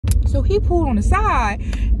So he pulled on the side,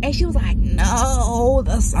 and she was like, no,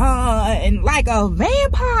 the sun, like a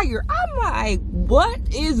vampire. I'm like, what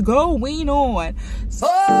is going on? So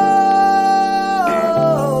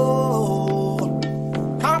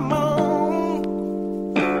come on.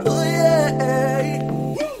 Oh, yeah.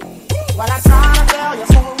 Well, I tried to tell you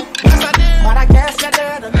so, but I guess you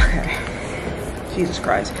didn't. Okay. Jesus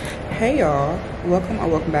Christ. Hey y'all, welcome or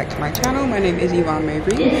welcome back to my channel. My name is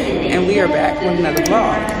YvonneMaere, and we are back with another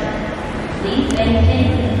vlog. Please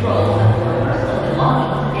maintain control of your personal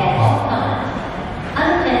belongings at all times.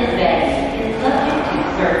 Unattended baggage is subject to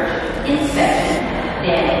search, inspection,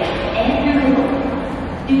 damage, and removal.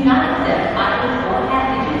 Do not accept items or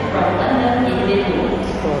packages from unknown individuals.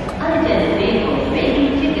 Unattended vehicles may be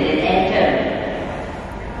ticketed and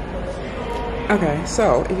towed. Okay,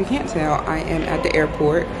 so if you can't tell, I am at the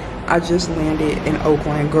airport. I just landed in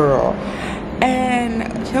Oakland, girl. And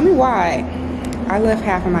tell me why I left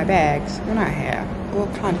half of my bags. Well, not half. Well,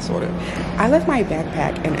 kind of, sort of. I left my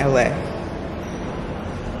backpack in LA.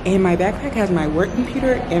 And my backpack has my work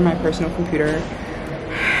computer and my personal computer.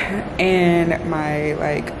 And my,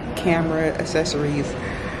 like, camera accessories.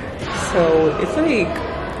 So, it's, like,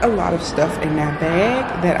 a lot of stuff in that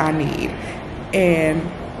bag that I need. And,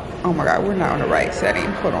 oh my God, we're not on the right setting.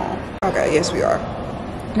 Hold on. Okay, yes, we are.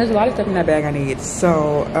 There's a lot of stuff in that bag I need.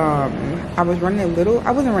 So I was running a little,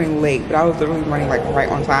 I wasn't running late, but I was literally running like right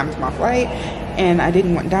on time to my flight. And I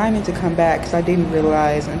didn't want Diamond to come back because I didn't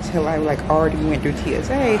realize until I like already went through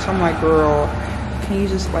TSA. So I'm like, girl, can you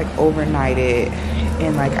just like overnight it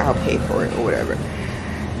and like I'll pay for it or whatever.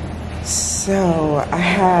 So I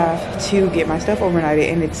have to get my stuff overnighted,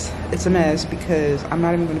 and it's a mess because I'm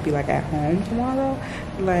not even going to be like at home tomorrow.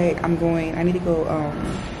 Like I need to go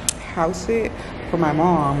house it for my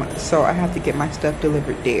mom, so I have to get my stuff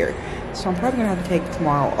delivered there. So I'm probably gonna have to take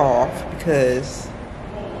tomorrow off because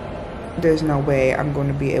there's no way I'm going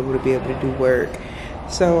to be able to do work.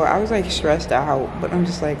 So I was like stressed out, but I'm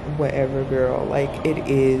just like, whatever, girl, like it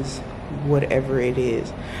is whatever it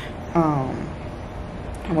is.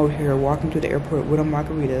 I'm over here walking to the airport with a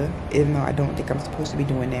margarita, even though I don't think I'm supposed to be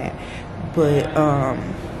doing that. But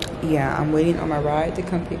yeah, I'm waiting on my ride to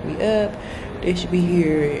come pick me up. They should be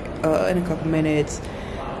here in a couple minutes.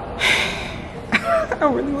 I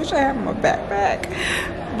really wish I had my backpack,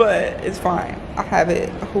 but it's fine. I'll have it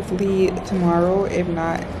hopefully tomorrow, if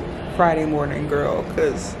not Friday morning, girl,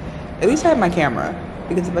 because at least I have my camera.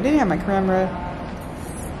 Because if I didn't have my camera,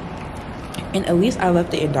 and at least I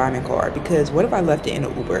left it in Diamond car, because what if I left it in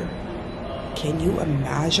an Uber? Can you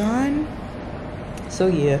imagine? So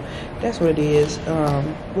yeah, that's what it is.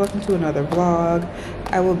 Welcome to another vlog.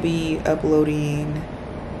 I will be uploading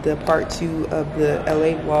the part 2 of the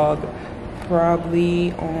LA vlog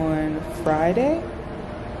probably on Friday.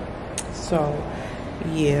 So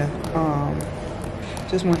yeah,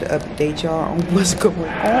 just wanted to update y'all on what's going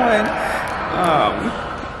on.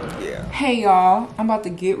 Yeah. Hey y'all, I'm about to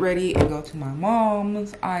get ready and go to my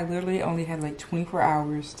mom's. I literally only had like 24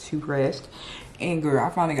 hours to rest. And girl, I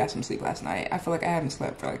finally got some sleep last night. I feel like I haven't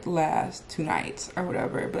slept for like the last 2 nights or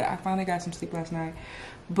whatever, but I finally got some sleep last night.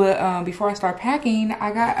 But before I start packing,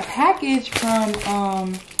 I got a package from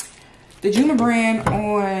the Juma brand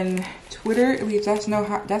on Twitter. At least that's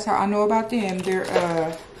how I know about them. They're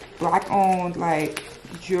a Black-owned like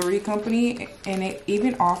jewelry company, and they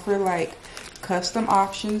even offer like custom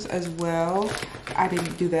options as well. I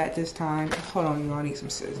didn't do that this time. Hold on, y'all, I need some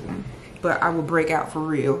sizzling. But I will break out for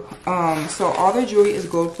real. So all their jewelry is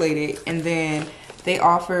gold plated, and then they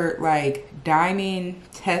offer like diamond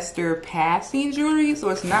tester passing jewelry. So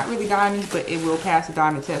it's not really diamonds, but it will pass the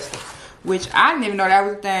diamond tester, which I didn't even know that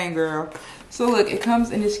was a thing, girl. So look, it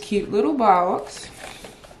comes in this cute little box.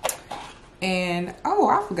 And oh,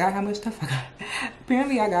 I forgot how much stuff I got.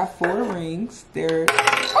 Apparently I got 4 rings. They're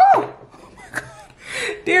oh my God.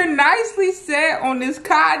 They're nicely set on this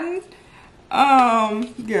cotton.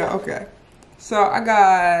 Yeah, okay. So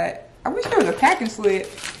I wish there was a packing slip.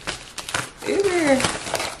 Is there?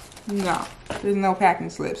 No, there's no packing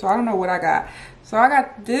slip. So I don't know what I got. So I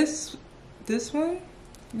got this one.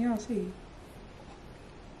 Y'all see?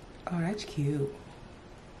 Oh, that's cute.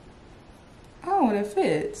 Oh, and it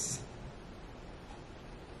fits.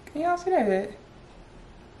 Can y'all see that?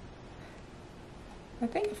 I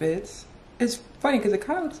think it fits. It's funny because it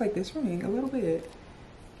kind of looks like this ring a little bit.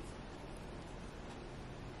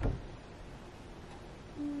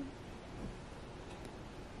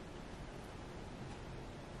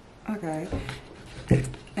 Okay,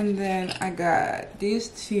 and then I got these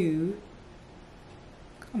 2.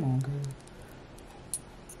 Come on, girl.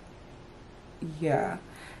 Yeah,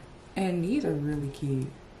 and these are really cute.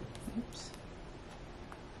 Oops.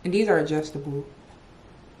 And these are adjustable.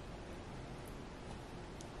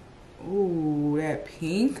 Ooh, that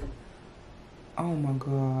pink. Oh my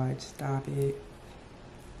God, stop it.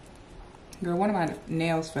 Girl, one of my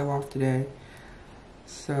nails fell off today.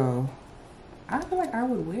 So, I feel like I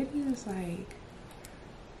would wear these, like,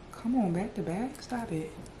 come on, back to back, stop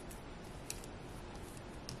it.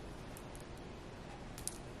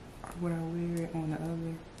 Or would I wear it on the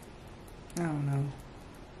other? I don't know.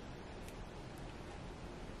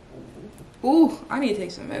 Ooh, I need to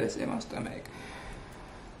take some medicine in my stomach.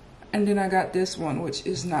 And then I got this one, which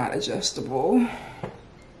is not adjustable.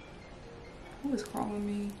 Who is calling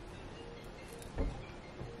me?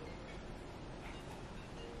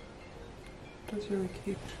 That's really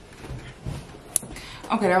cute.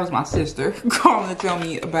 Okay, that was my sister calling to tell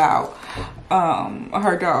me about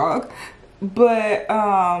her dog. But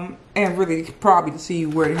and really probably to see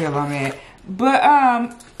where the hell I'm at. But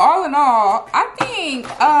all in all, I think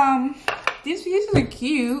these pieces are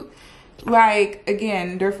cute. Like,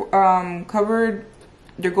 again, they're covered,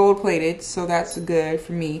 they're gold plated, so that's good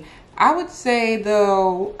for me. I would say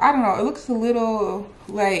though, I don't know, it looks a little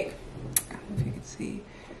like, I don't know if you can see.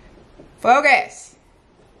 Focus.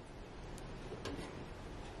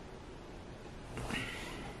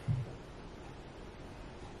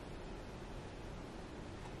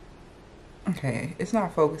 Okay, it's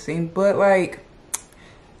not focusing, but like,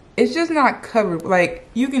 it's just not covered. Like,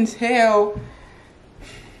 you can tell,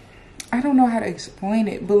 I don't know how to explain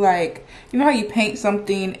it, but like, you know how you paint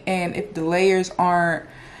something and if the layers aren't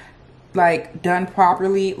like done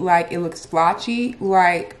properly, like it looks splotchy.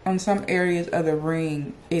 Like on some areas of the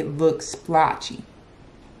ring, it looks splotchy.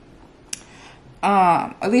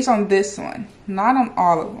 At least on this one, not on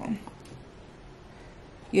all of them.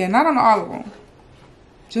 Yeah, not on all of them.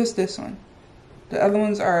 Just this one. The other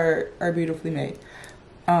ones are beautifully made.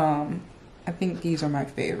 I think these are my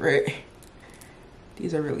favorite.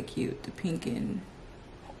 These are really cute, the pink and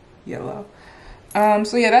yellow.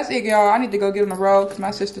 So yeah, that's it, y'all. I need to go get on the road because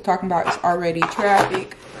my sister talking about it's already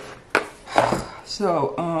traffic.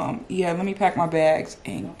 So yeah, let me pack my bags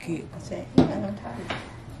and get.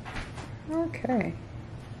 Okay,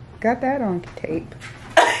 got that on tape.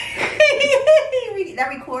 That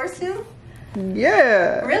records too?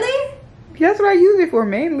 Yeah. Really? That's what I use it for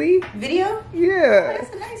mainly. Video? Yeah. Oh,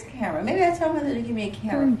 that's a nice camera. Maybe I told her to give me a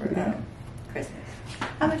camera for Christmas.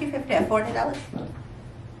 How much you pay for that? $40?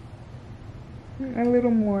 A little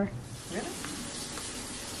more. Really?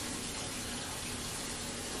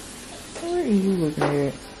 What are you looking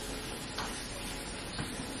at?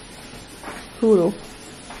 Poodle.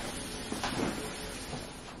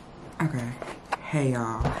 Okay. Hey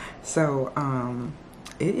y'all. So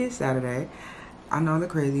it is Saturday. I know they're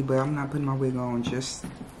crazy, but I'm not putting my wig on just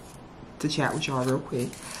to chat with y'all real quick.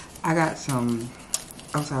 I got some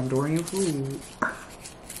El Salvadorian food.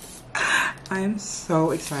 I am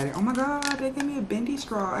so excited. Oh my God, they gave me a bendy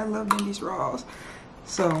straw. I love bendy straws.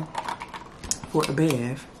 So for a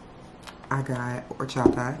bev, I got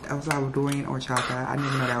horchata, El Salvadorian horchata. I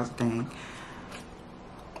didn't know that was a thing.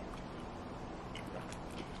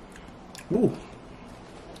 Ooh.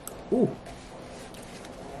 Ooh.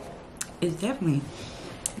 It's definitely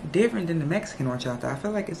different than the Mexican horchata. I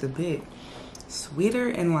feel like it's a bit sweeter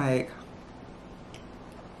and like,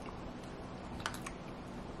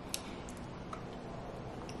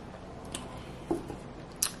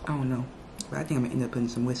 I don't know, but I think I'm gonna end up putting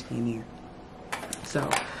some whiskey in here. So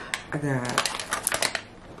I got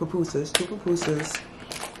pupusas, 2 pupusas,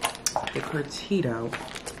 the curtido,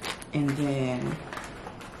 and then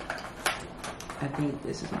I think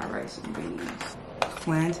this is my rice and beans.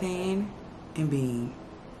 Plantain and bean.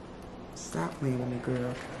 Stop playing with me,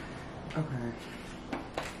 girl. Okay.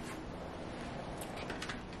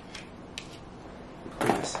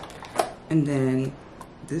 Please. And then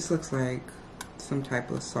this looks like some type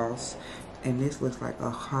of sauce, and this looks like a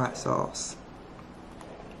hot sauce.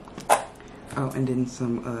 Oh, and then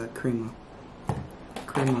some crema,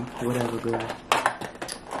 whatever, girl.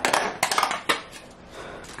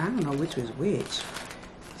 I don't know which was which,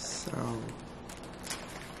 so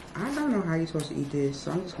I don't know how you're supposed to eat this.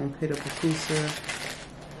 So I'm just gonna put a pupusa.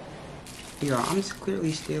 Y'all, I'm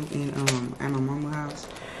clearly still in at my mama's house,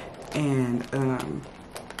 and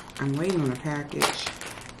I'm waiting on a package,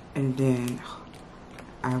 and then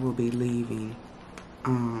I will be leaving.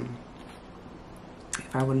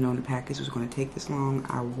 If I would have known the package was going to take this long,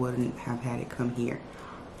 I wouldn't have had it come here.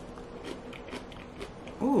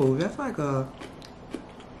 Oh, that's like a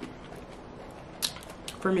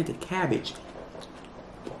fermented cabbage.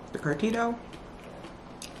 The curtido,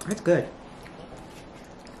 that's good.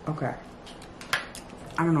 Okay.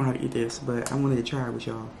 I don't know how to eat this, but I wanted to try it with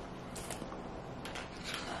y'all.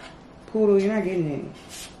 Poodle, you're not getting any.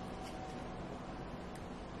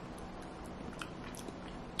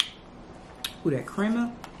 Ooh, that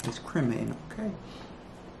crema? It's crema in it, okay.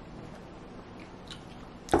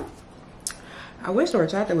 I wish the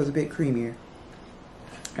horchata was a bit creamier.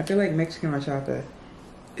 I feel like Mexican horchata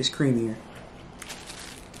is creamier.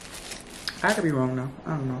 I could be wrong though.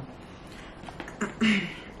 I don't know. Okay,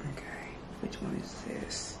 which one is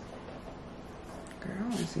this? Girl, I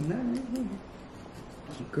don't see nothing in here.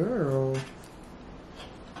 Girl.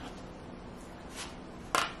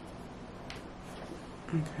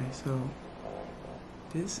 Okay, so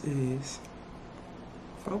this is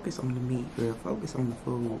focus on the meat, girl. Focus on the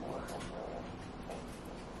food.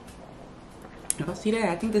 Y'all see that?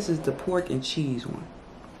 I think this is the pork and cheese one.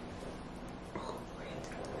 Oh,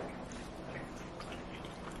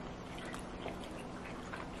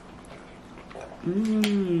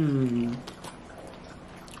 mmm.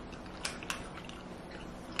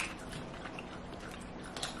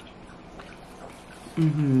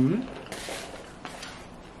 Mm-hmm.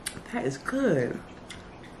 That is good.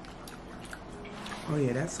 Oh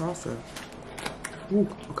yeah, that's salsa. Ooh,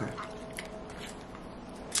 okay.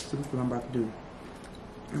 So this is what I'm about to do.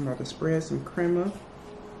 I'm about to spread some crema.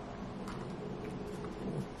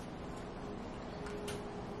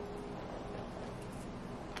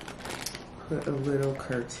 Put a little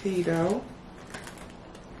curtido.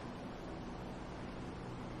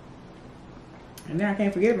 And now I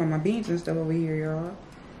can't forget about my beans and stuff over here, y'all.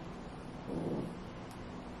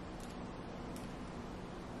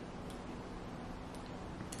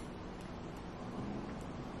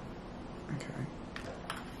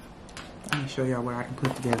 Show y'all what I can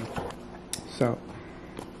put together. So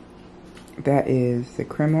that is the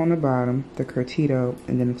crema on the bottom, the curtido,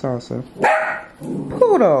 and then the salsa.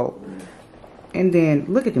 Poodle! And then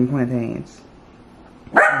look at them plantains.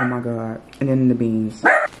 Oh my god. And then the beans.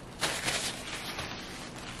 Okay.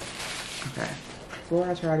 Before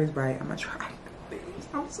I try this bite, I'm gonna try the beans.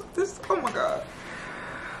 Oh my god.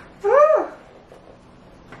 Ah.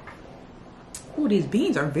 Ooh, these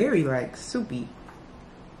beans are very like soupy.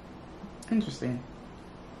 Interesting.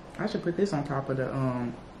 I should put this on top of the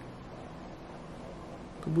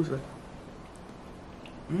kaboosha.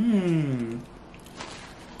 Mmm.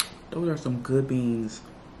 Those are some good beans.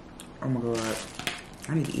 Oh my god.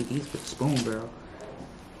 I need to eat these with a spoon, girl.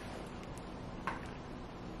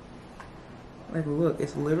 Like, look,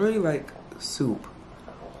 it's literally like soup.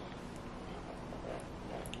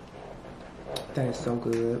 That is so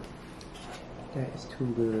good. That is too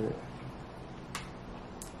good.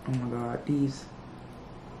 Oh my god, these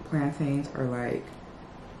plantains are like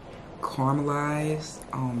caramelized.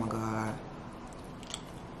 Oh my god.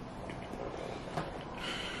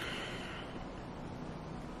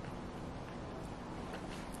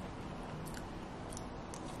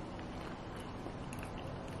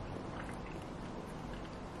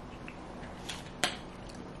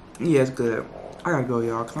 Yeah, it's good. I gotta go,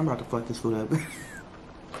 y'all, because I'm about to fuck this food up.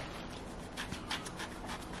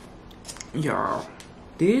 Y'all.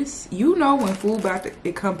 This, you know, when food about to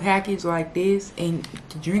it come packaged like this and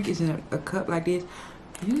the drink is in a cup like this,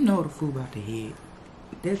 you know the food about to hit.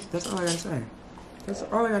 That's all I gotta say. That's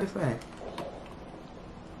all I gotta say.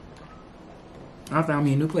 I found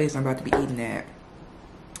me a new place I'm about to be eating at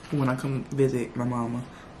when I come visit my mama.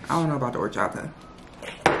 I don't know about the horchata.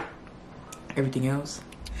 Everything else.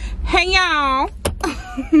 Hey y'all.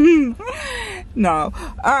 No.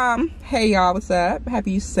 Hey y'all, what's up?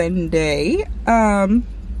 Happy Sunday. I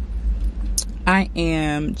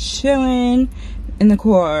am chilling in the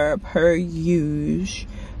car per usual.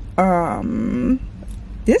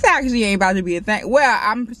 This actually ain't about to be a thing. Well,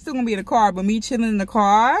 I'm still gonna be in the car, but me chilling in the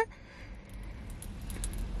car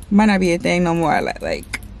might not be a thing no more.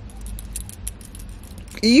 Like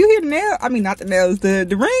you hear the nails? I mean, not the nails, the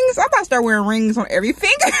rings. I'm about to start wearing rings on every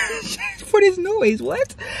finger for this noise.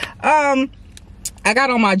 What? I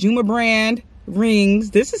got on my Juma brand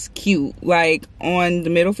rings. This is cute, like on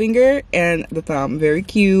the middle finger and the thumb, very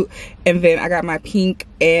cute. And then I got my pink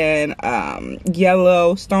and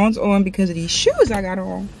yellow stones on because of these shoes I got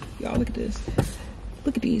on. Y'all look at this.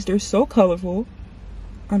 Look at these, they're so colorful.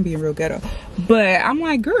 I'm being real ghetto, but I'm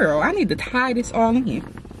like, girl, I need to tie this all in here.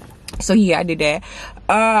 So yeah, I did that.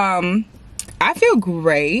 I feel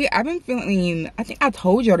great. I've been feeling, I think I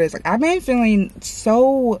told y'all this, like I've been feeling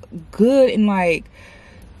so good and like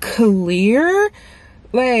clear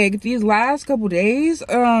like these last couple days,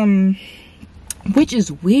 which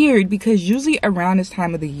is weird because usually around this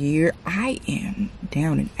time of the year I am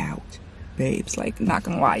down and out, babes, like not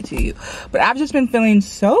gonna lie to you, but I've just been feeling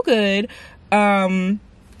so good.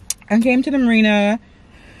 I came to the marina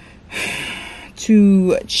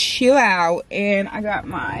to chill out, and I got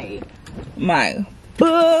my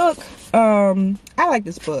book. I like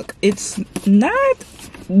this book. It's not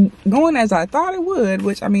going as I thought it would,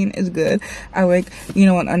 which I mean is good. I like, you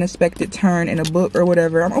know, an unexpected turn in a book or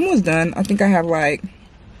whatever. I'm almost done. I think I have like,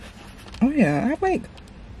 oh yeah, I have like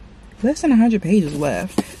less than 100 pages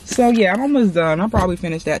left. So yeah, I'm almost done. I'll probably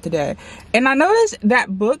finish that today. And I noticed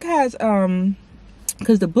that book has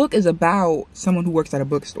because the book is about someone who works at a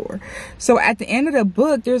bookstore. So at the end of the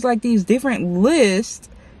book, there's like these different lists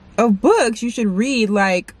of books you should read,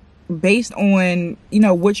 like based on, you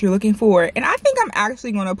know, what you're looking for. And I think I'm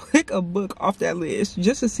actually gonna pick a book off that list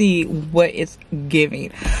just to see what it's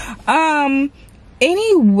giving.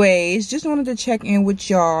 Anyways, just wanted to check in with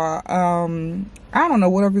y'all. I don't know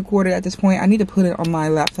what I've recorded at this point. I need to put it on my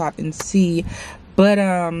laptop and see, but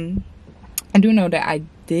I do know that I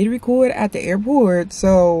did record at the airport,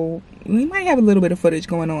 so we might have a little bit of footage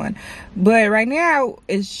going on. But right now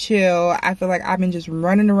it's chill. I feel like I've been just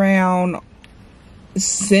running around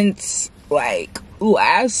since like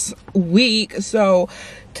last week, so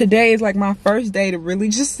today is like my first day to really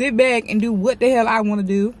just sit back and do what the hell I want to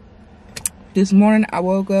do. This morning I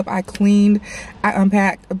woke up, I cleaned, I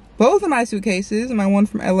unpacked both of my suitcases, my one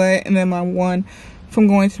from LA and then my one from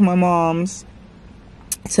going to my mom's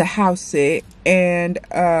to house sit. And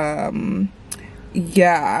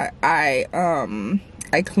yeah,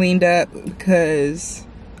 I cleaned up because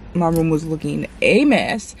my room was looking a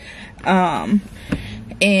mess.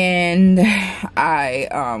 And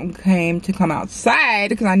I came to come outside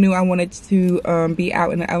because I knew I wanted to be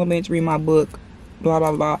out in the elements, read my book, blah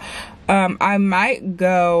blah blah. I might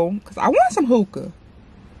go because I want some hookah.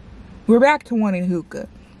 We're back to wanting hookah.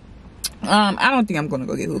 I don't think I'm gonna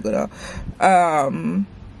go get hookah though.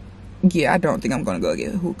 Yeah, I don't think I'm gonna go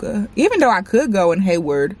get hookah, even though I could go in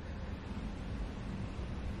Hayward.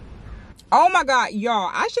 Oh my god, y'all,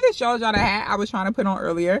 I should have showed y'all the hat I was trying to put on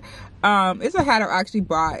earlier. It's a hat I actually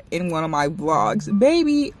bought in one of my vlogs.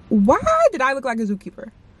 Baby, why did I look like a zookeeper?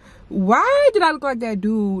 Why did I look like that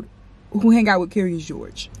dude who hang out with Curious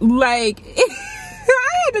George? Like,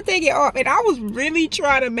 I had to take it off, and I was really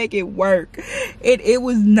trying to make it work. It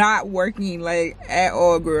was not working, like, at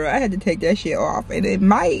all, girl. I had to take that shit off, and it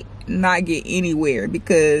might not get anywhere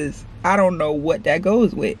because I don't know what that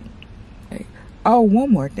goes with. Oh, one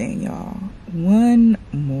more thing, y'all. One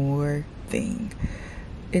more thing.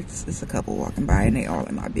 It's a couple walking by, and they all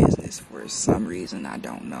in my business for some reason. I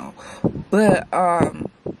don't know. But,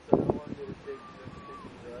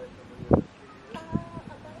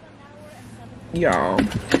 y'all,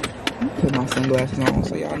 put my sunglasses on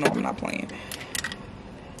so y'all know I'm not playing.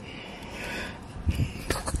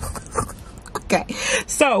 Okay,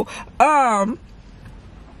 so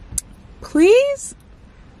please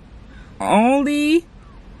only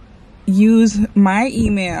use my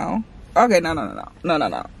email. Okay, no. Let me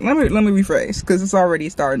rephrase because it's already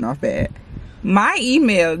starting off bad. My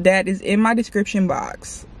email that is in my description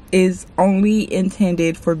box is only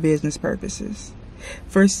intended for business purposes.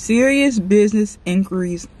 For serious business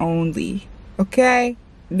inquiries only. Okay?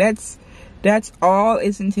 That's all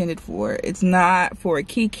it's intended for. It's not for a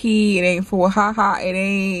kiki, it ain't for a haha, it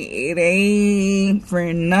ain't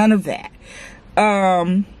for none of that.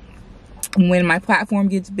 When my platform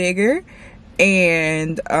gets bigger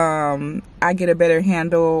and I get a better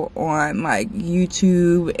handle on like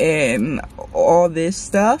YouTube and all this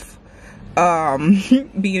stuff,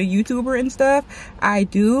 being a YouTuber and stuff, I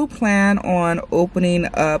do plan on opening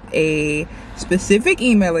up a specific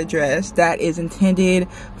email address that is intended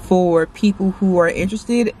for people who are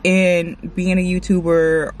interested in being a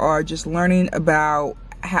YouTuber or just learning about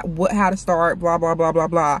how to start, blah blah blah blah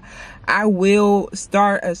blah. I will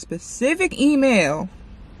start a specific email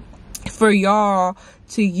for y'all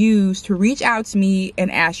to use to reach out to me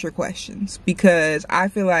and ask your questions, because I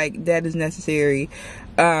feel like that is necessary,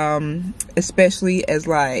 especially as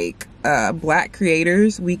like black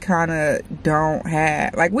creators. We kind of don't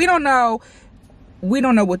have, like, we don't know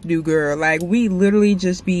what to do, girl. Like, we literally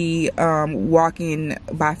just be walking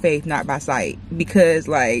by faith, not by sight, because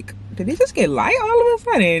like, did it just get light all of a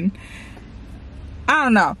sudden? I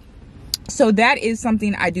don't know. So that is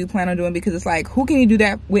something I do plan on doing, because it's like, who can you do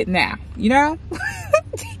that with now, you know?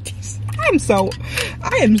 I am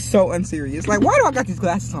so unserious. Like, why do I got these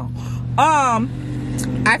glasses on?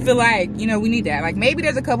 I feel like, you know, we need that. Like, maybe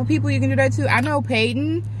there's a couple people you can do that to. I know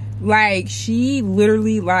Peyton, like, she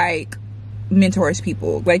literally like mentors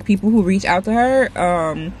people, like people who reach out to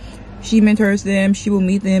her. She mentors them. She will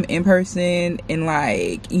meet them in person and,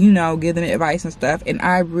 like, you know, give them advice and stuff. And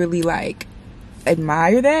I really like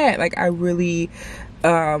admire that. Like, I really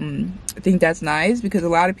think that's nice, because a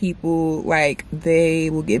lot of people, like, they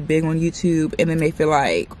will get big on YouTube and then they feel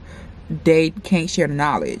like they can't share the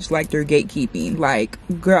knowledge, like they're gatekeeping. Like,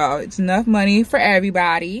 girl, it's enough money for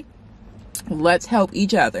everybody. Let's help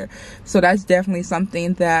each other. So that's definitely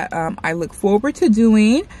something that I look forward to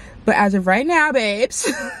doing. But as of right now,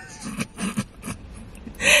 babes,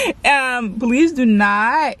 please do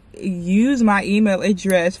not use my email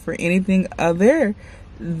address for anything other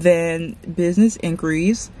than business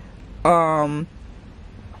inquiries.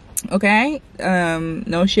 Okay,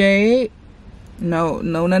 no shade, no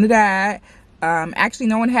none of that. Actually,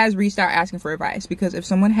 no one has reached out asking for advice, because if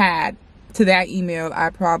someone had to that email,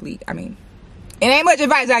 I mean, it ain't much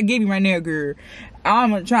advice I give you right now, girl.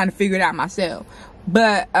 I'm trying to figure it out myself.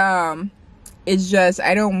 But it's just,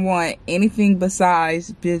 I don't want anything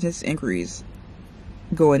besides business inquiries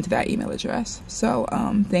go into that email address. So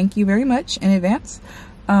thank you very much in advance.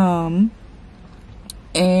 And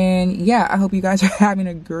yeah, I hope you guys are having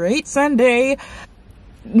a great Sunday.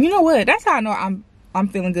 You know what? That's how I know I'm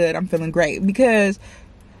feeling good. I'm feeling great, because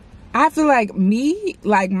I feel like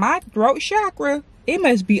my throat chakra, it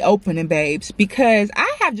must be opening, babes, because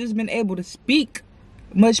I have just been able to speak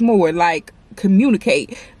much more, like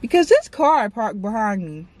communicate, because this car parked behind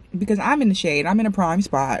me, because I'm in the shade. I'm in a prime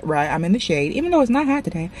spot, right? I'm in the shade, even though it's not hot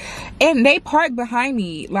today. And they parked behind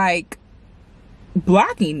me, like,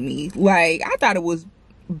 blocking me. Like, I thought it was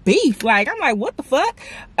beef. Like, I'm like, what the fuck?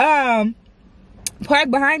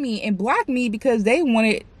 Parked behind me and blocked me because they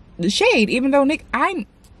wanted the shade, even though, Nick, I'm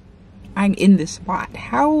in this spot.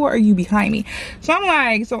 How are you behind me? So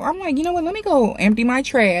I'm like, you know what? Let me go empty my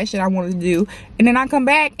trash that I wanted to do, and then I come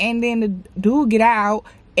back, and then the dude get out,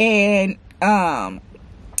 and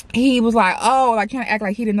he was like, oh, like, trying to act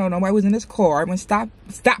like he didn't know nobody was in this car. I'm gonna stop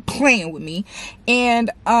playing with me.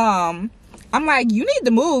 And I'm like, you need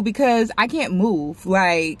to move, because I can't move.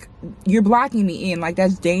 Like, you're blocking me in. Like,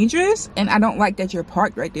 that's dangerous, and I don't like that you're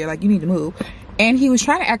parked right there. Like, you need to move. And he was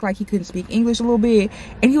trying to act like he couldn't speak English a little bit.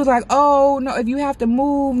 And he was like, oh, no, if you have to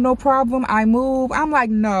move, no problem, I move. I'm like,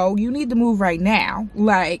 no, you need to move right now.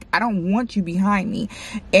 Like, I don't want you behind me.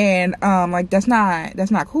 And, like, that's not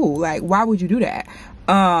cool. Like, why would you do that?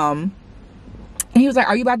 And he was like,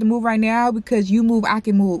 are you about to move right now? Because you move, I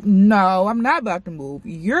can move. No, I'm not about to move.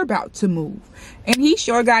 You're about to move. And he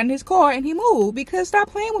sure got in his car and he moved, because stop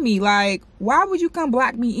playing with me. Like, why would you come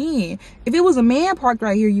block me in? If it was a man parked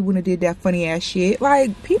right here, you wouldn't have did that funny ass shit.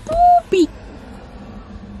 Like, people be...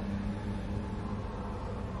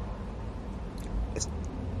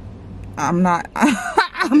 I'm not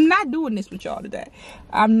doing this with y'all today.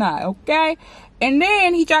 I'm not, okay? And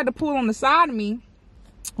then he tried to pull on the side of me.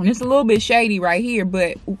 And it's a little bit shady right here,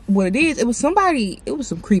 but what it is, it was some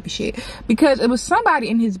creepy shit, because it was somebody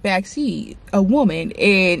in his back seat, a woman,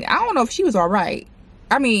 and I don't know if she was all right.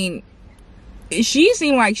 I mean, she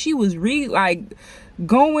seemed like she was really, like,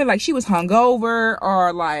 going, like she was hungover,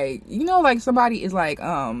 or like, you know, like somebody is like,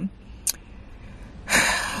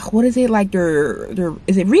 what is it, like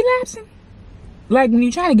is it relapsing? Like when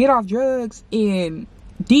you're trying to get off drugs and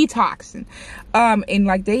detoxing, and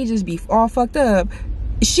like they just be all fucked up.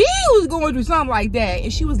 She was going through something like that,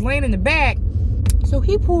 and she was laying in the back, so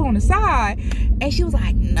he pulled on the side, and she was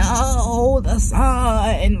like, no, the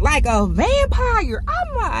sun, like a vampire.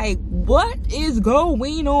 I'm like, what is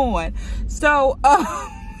going on? So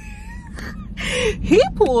he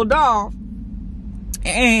pulled off,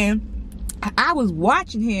 and I was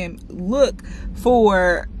watching him look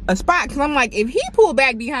for a spot, because I'm like, if he pulled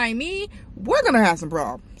back behind me, we're gonna have some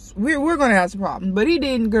problems. We're gonna have some problems. But he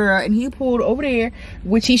didn't, girl, and he pulled over there,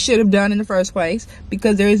 which he should have done in the first place,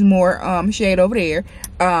 because there is more shade over there.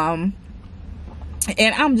 And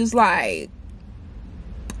I'm just like,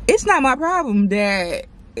 it's not my problem that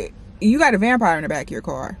you got a vampire in the back of your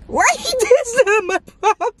car. Like, that's not my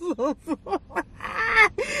problem.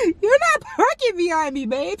 You're not parking behind me,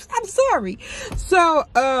 babes. I'm sorry. So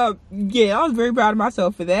yeah, I was very proud of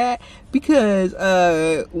myself for that, because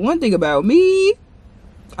one thing about me,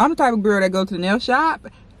 I'm the type of girl that go to the nail shop,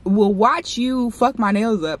 will watch you fuck my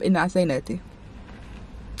nails up and not say nothing.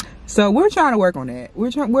 So we're trying to work on that.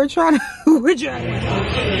 We're trying to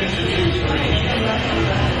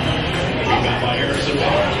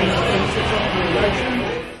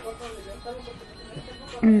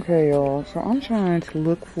Okay, y'all, so I'm trying to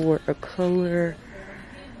look for a color.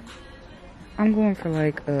 I'm going for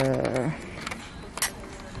like a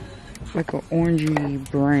orangey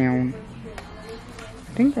brown.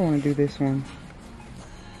 I think I want to do this one.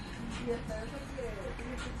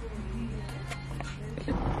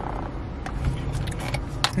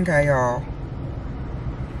 Okay, y'all,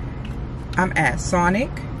 I'm at Sonic,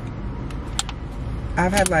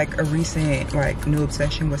 I've had like a recent like new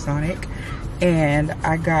obsession with Sonic, and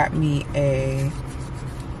I got me a,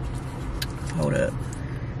 hold up,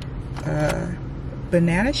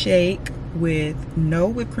 banana shake with no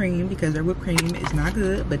whipped cream because their whipped cream is not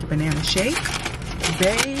good, but the banana shake,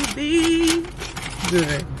 baby,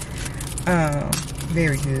 good.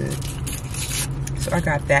 Very good. So I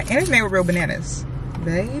got that, and it's made with real bananas,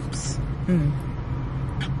 babes.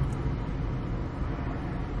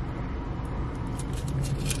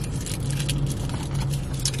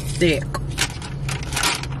 Thick.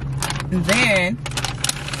 And then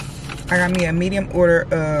I got me a medium order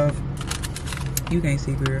of, you can't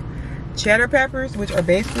see, girl, cheddar peppers, which are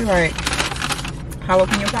basically like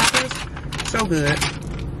jalapeno poppers. So good.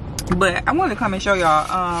 But I wanted to come and show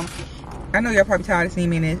y'all. I know y'all probably tired of seeing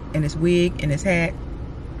me in this wig and this hat.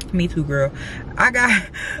 Me too, girl. I got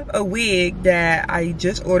a wig that I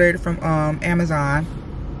just ordered from Amazon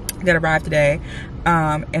that arrived today,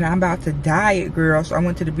 and I'm about to dye it, girl. So I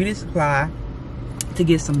went to the beauty supply to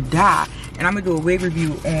get some dye, and I'm gonna do a wig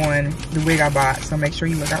review on the wig I bought, so make sure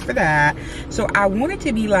you look out for that. So I want it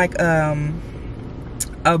to be like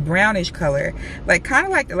a brownish color, like kind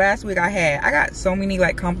of like the last wig I had. I got so many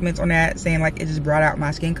like compliments on that, saying like it just brought out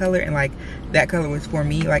my skin color, and like that color was for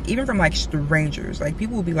me, like even from like strangers. Like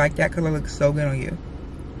people will be like, that color looks so good on you.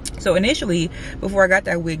 So initially, before I got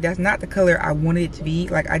that wig, that's not the color I wanted it to be.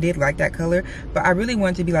 Like I did like that color, but I really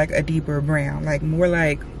wanted it to be like a deeper brown, like more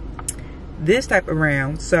like this type of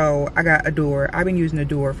brown. So I got Adore. I've been using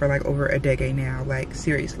Adore for like over a decade now, like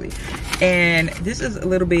seriously. And this is a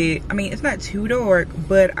little bit, I mean, it's not too dark,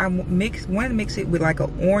 but I want to mix it with like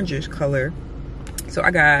an orangish color. So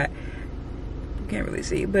I got, can't really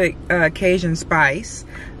see, but Cajun Spice.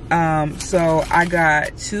 So I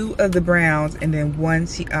got 2 of the browns and then 1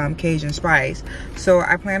 Cajun Spice. So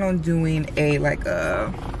I plan on doing a like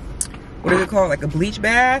a, what is it called, like a bleach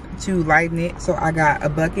bath to lighten it. So I got a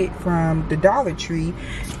bucket from the Dollar Tree,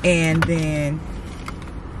 and then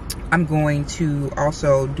I'm going to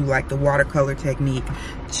also do like the watercolor technique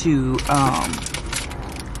to I'm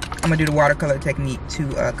gonna do the watercolor technique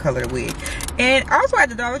to color the wig. And also at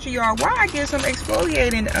the Dollar Tree, y'all, why I get some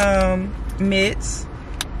exfoliating mitts,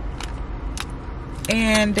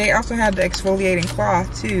 and they also have the exfoliating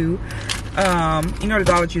cloth too. You know the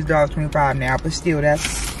Dollar Tree is $1.25 now, but still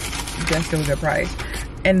that's still a good price.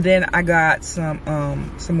 And then I got some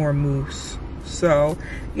more mousse. So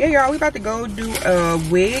yeah, y'all, we about to go do a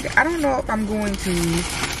wig. I don't know if I'm going to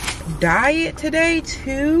dye it today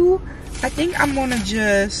too. I think I'm gonna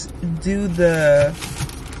just do the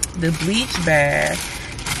bleach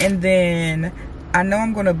bath, and then I know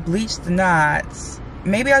I'm gonna bleach the knots.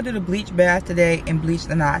 Maybe I'll do the bleach bath today and bleach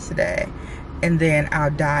the knots today, and then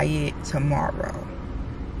I'll dye it tomorrow.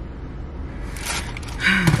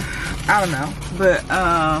 I don't know, but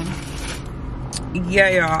yeah,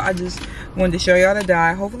 y'all, I just wanted to show y'all the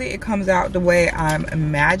dye. Hopefully it comes out the way I'm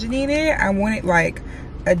imagining it. I want it like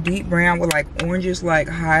a deep brown with like oranges like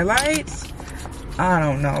highlights. I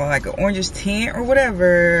don't know, like an oranges tint or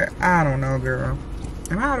whatever. I don't know, girl.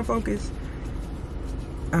 Am I out of focus?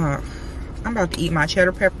 I'm about to eat my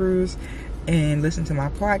cheddar peppers and listen to my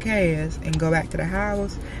podcast and go back to the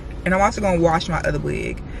house. And I'm also gonna wash my other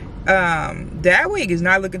wig. That wig is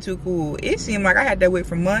not looking too cool. It seemed like I had that wig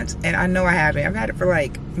for months, and I know I haven't. I've had it for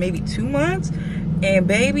like maybe 2 months, and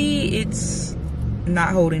baby, it's not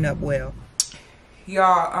holding up well.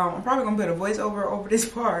 Y'all, I'm probably gonna put a voiceover over this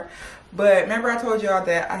part, but remember I told y'all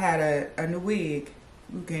that I had a new wig.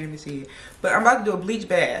 You can't even see it, but I'm about to do a bleach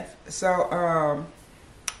bath. So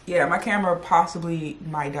yeah, my camera possibly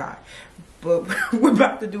might die, but we're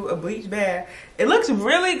about to do a bleach bath. It looks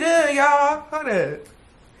really good, y'all. Hold up.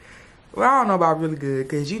 Well, I don't know about really good,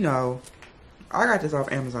 because you know I got this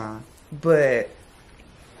off Amazon, but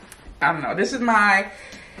I don't know. This is my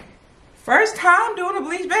first time doing a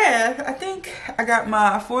bleach bath. I think I got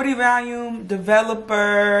my 40 volume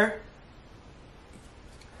developer.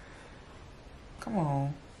 Come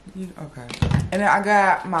on. Okay. And then I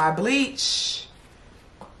got my bleach.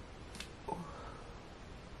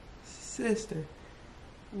 Sister,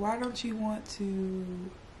 why don't you want to?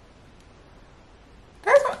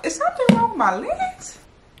 Is something wrong with my lens?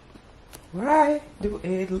 Why do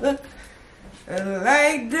it look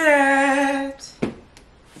like that?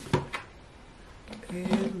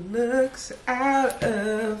 It looks out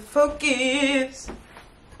of focus.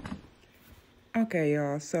 Okay,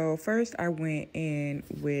 y'all, so first I went in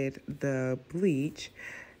with the bleach.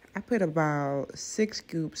 I put about 6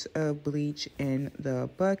 scoops of bleach in the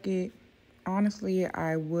bucket. Honestly,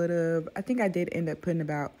 I think I did end up putting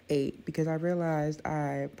about 8 because I realized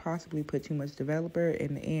I possibly put too much developer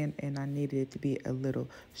in the end and I needed it to be a little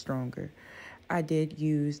stronger. I did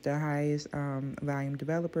use the highest volume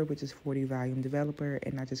developer, which is 40 volume developer,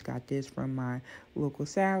 and I just got this from my local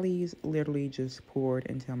Sally's. Literally just poured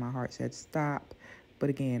until my heart said stop. But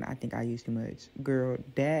again, I think I used too much. Girl,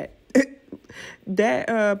 that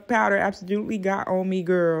that powder absolutely got on me,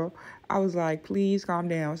 girl. I was like, please calm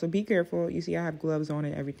down. So be careful. You see, I have gloves on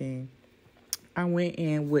and everything. I went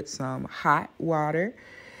in with some hot water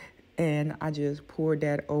and I just poured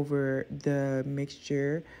that over the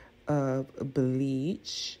mixture of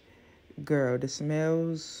bleach. Girl, the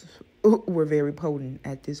smells were very potent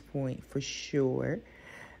at this point for sure.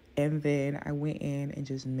 And then I went in and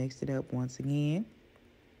just mixed it up once again.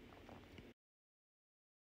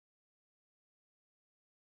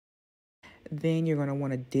 Then you're going to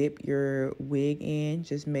want to dip your wig in,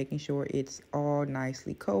 just making sure it's all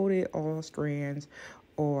nicely coated, all strands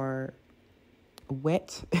are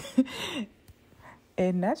wet.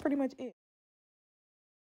 And that's pretty much it.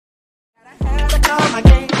 I'm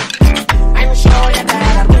sure you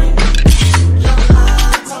that I'm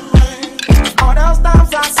all those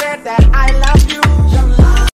times I said that I love